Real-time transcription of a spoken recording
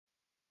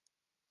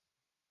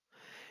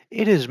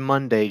It is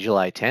Monday,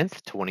 July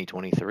 10th,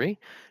 2023.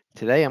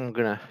 Today I'm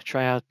going to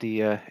try out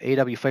the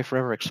AEW Fight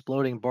Forever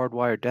Exploding Barbed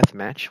Wire Death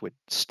Match with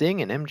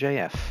Sting and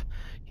MJF.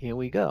 Here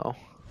we go.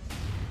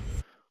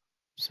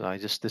 So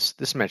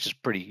this match is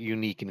pretty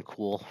unique and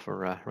cool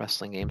for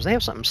wrestling games. They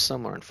have something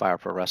similar in Fire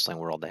Pro Wrestling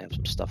World. They have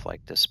some stuff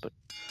like this, but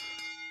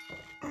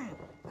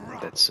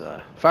that's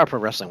Fire Pro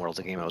Wrestling World's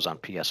a game that was on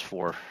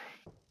PS4.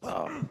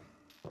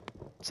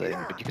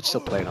 But you could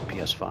still play it on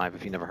PS5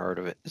 if you never heard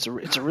of it. It's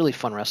a really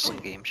fun wrestling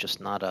game. It's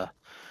just not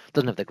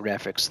doesn't have the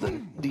graphics that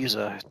these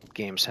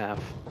games have.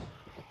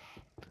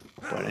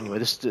 But anyway,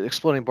 this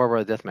exploding barbed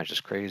wire deathmatch is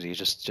crazy.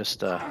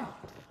 Just the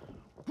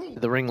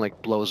ring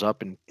like blows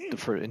up in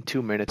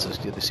 2 minutes.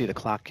 You see the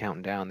clock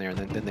counting down there, and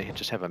then they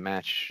just have a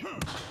match.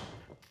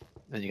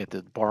 Then you get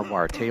the barbed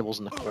wire tables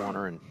in the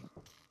corner, and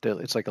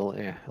it's like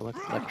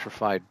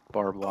electrified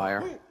barbed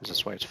wire. This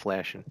is why it's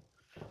flashing.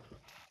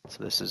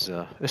 So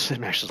this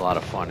match is a lot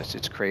of fun.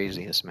 It's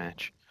crazy, this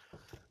match.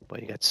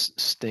 But you got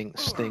Sting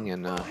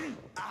and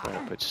try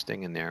to put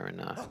Sting in there, and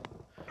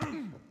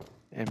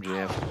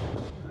MJF.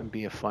 It'd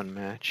be a fun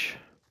match.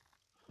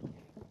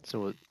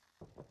 So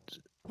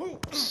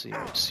let's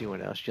see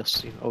what else you'll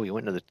see. Oh, you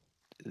went into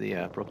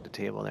the broke the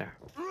table there.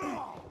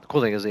 The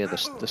cool thing is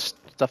the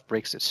stuff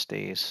breaks, it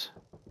stays.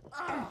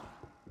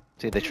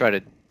 See, they try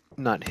to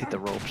not hit the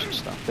ropes and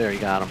stuff. There, you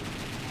got him.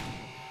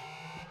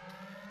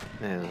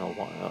 And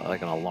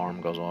like an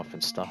alarm goes off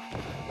and stuff.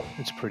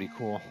 It's pretty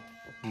cool.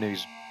 And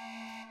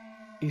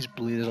he's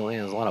bleeding.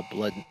 There's a lot of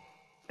blood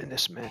in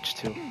this match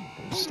too.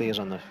 It stays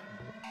on the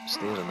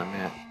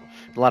mat.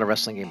 A lot of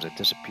wrestling games it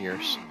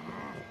disappears.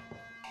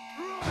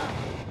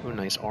 Oh,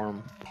 nice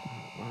arm.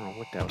 I don't know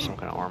what that was. Some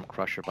kind of arm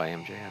crusher by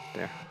MJF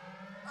there.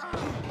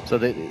 So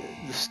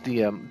this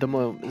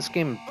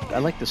game, I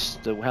like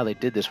how they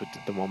did this with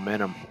the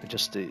momentum. You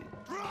just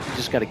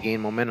got to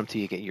gain momentum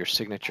till you get your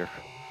signature.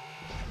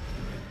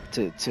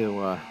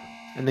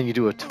 And then you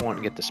do a taunt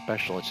and get the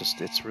special.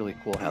 It's really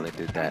cool how they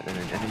did that. And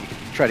then you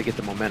can try to get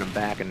the momentum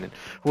back, and then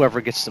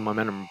whoever gets the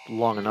momentum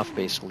long enough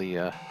basically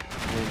wins.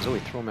 Oh, he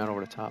threw him out over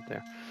the top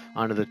there,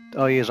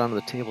 he is onto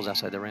the tables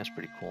outside the ring. It's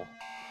pretty cool.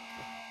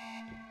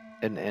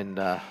 And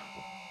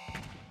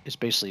it's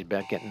basically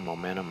about getting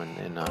momentum,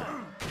 and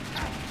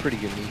it's pretty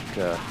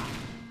unique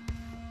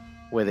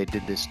way they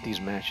did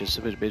these matches.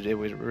 It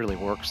really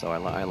works though.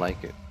 I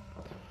like it.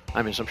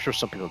 I mean, I'm sure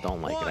some people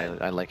don't like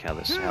it. I like how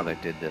they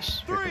did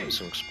this. Here comes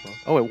some explode.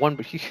 Oh, it won,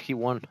 but he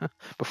won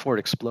before it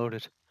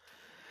exploded.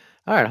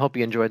 All right, I hope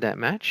you enjoyed that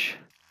match.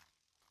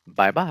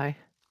 Bye bye.